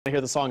Hear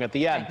the song at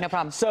the end. Okay, no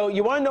problem. So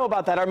you want to know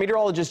about that. Our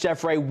meteorologist,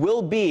 Jeff Ray,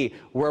 will be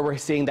where we're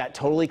seeing that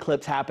total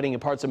eclipse happening in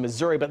parts of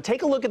Missouri. But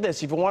take a look at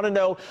this. If you want to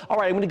know, all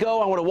right, I'm going to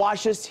go, I want to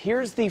watch this.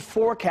 Here's the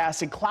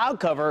forecasted cloud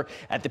cover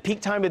at the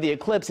peak time of the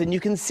eclipse. And you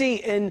can see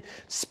in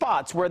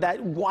spots where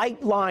that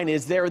white line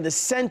is there in the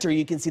center,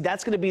 you can see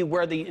that's going to be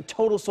where the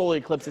total solar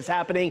eclipse is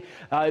happening.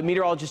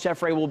 Meteorologist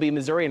Jeff Ray will be in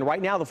Missouri. And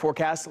right now, the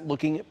forecast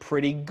looking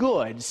pretty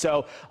good.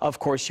 So, of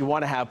course, you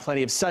want to have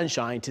plenty of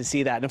sunshine to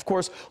see that. And, of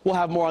course, we'll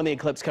have more on the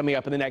eclipse coming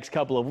up in the next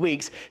couple of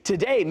weeks.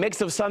 Today, mix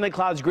of sun and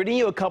clouds greeting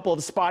you. A couple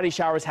of spotty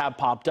showers have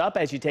popped up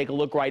as you take a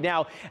look right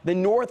now. The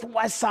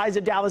northwest sides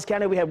of Dallas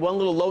County, we had one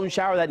little lone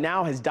shower that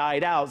now has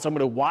died out. So I'm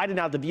going to widen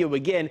out the view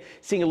again,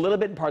 seeing a little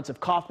bit in parts of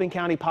Kaufman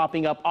County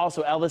popping up.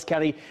 Also Ellis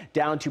County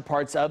down to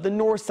parts of the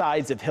north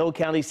sides of Hill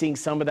County, seeing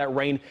some of that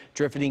rain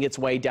drifting its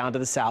way down to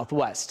the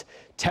southwest.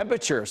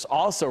 Temperatures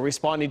also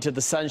responding to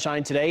the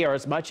sunshine today are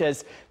as much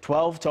as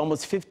 12 to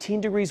almost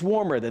 15 degrees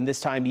warmer than this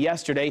time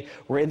yesterday.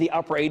 We're in the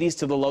upper 80s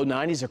to the low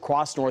 90s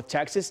across North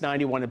Texas,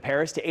 91 in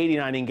Paris to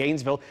 89 in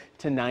Gainesville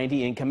to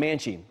 90 in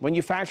Comanche. When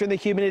you factor in the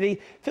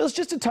humidity, feels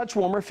just a touch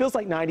warmer. Feels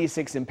like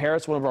 96 in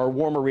Paris, one of our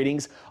warmer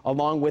readings,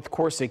 along with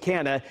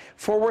Corsicana.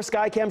 Forward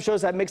Skycam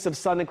shows that mix of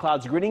sun and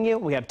clouds greeting you.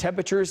 We have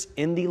temperatures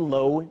in the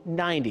low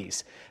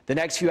 90s. The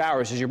next few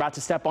hours, as you're about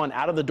to step on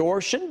out of the door,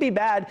 shouldn't be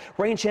bad.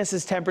 Rain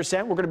chances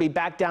 10%. We're going to be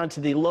back down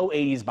to the low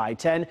 80s by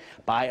 10.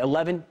 By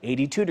 11,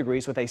 82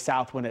 degrees with a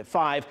south wind at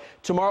 5.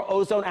 Tomorrow,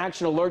 ozone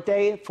action alert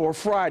day for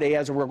Friday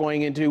as we're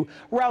going into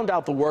round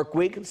out the work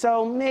week.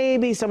 So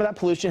maybe some of that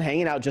pollution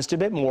hanging out just a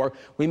bit more.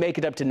 We make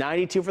it up to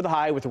 92 for the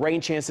high with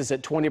rain chances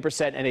at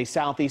 20% and a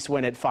southeast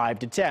wind at 5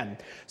 to 10.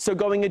 So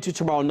going into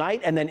tomorrow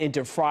night and then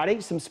into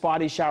Friday, some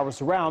spotty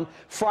showers around.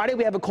 Friday,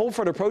 we have a cold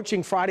front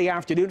approaching Friday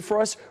afternoon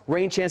for us.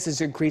 Rain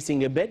chances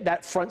increasing a bit.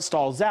 That front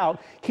stalls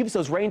out, keeps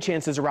those rain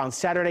chances around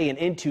Saturday and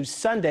into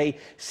Sunday.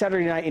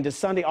 Saturday night into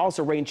Sunday,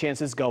 also rain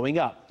chances going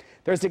up.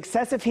 There's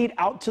excessive heat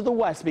out to the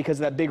west because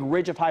of that big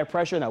ridge of high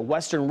pressure and that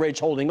western ridge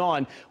holding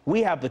on.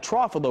 We have the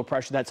trough of low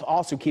pressure that's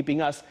also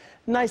keeping us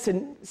nice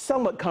and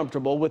somewhat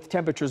comfortable with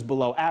temperatures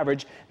below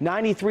average.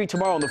 93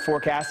 tomorrow in the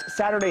forecast.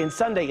 Saturday and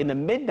Sunday in the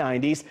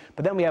mid-90s.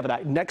 But then we have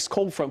that next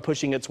cold front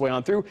pushing its way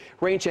on through.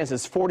 Rain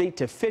chances 40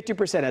 to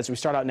 50% as we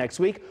start out next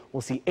week.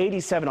 We'll see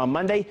 87 on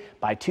Monday.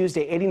 By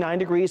Tuesday, 89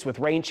 degrees with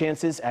rain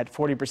chances at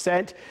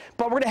 40%.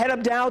 But we're going to head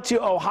up now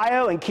to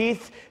Ohio. And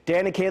Keith,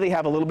 Dan, and Kaylee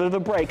have a little bit of a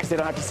break because they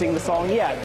don't have to sing the song yet.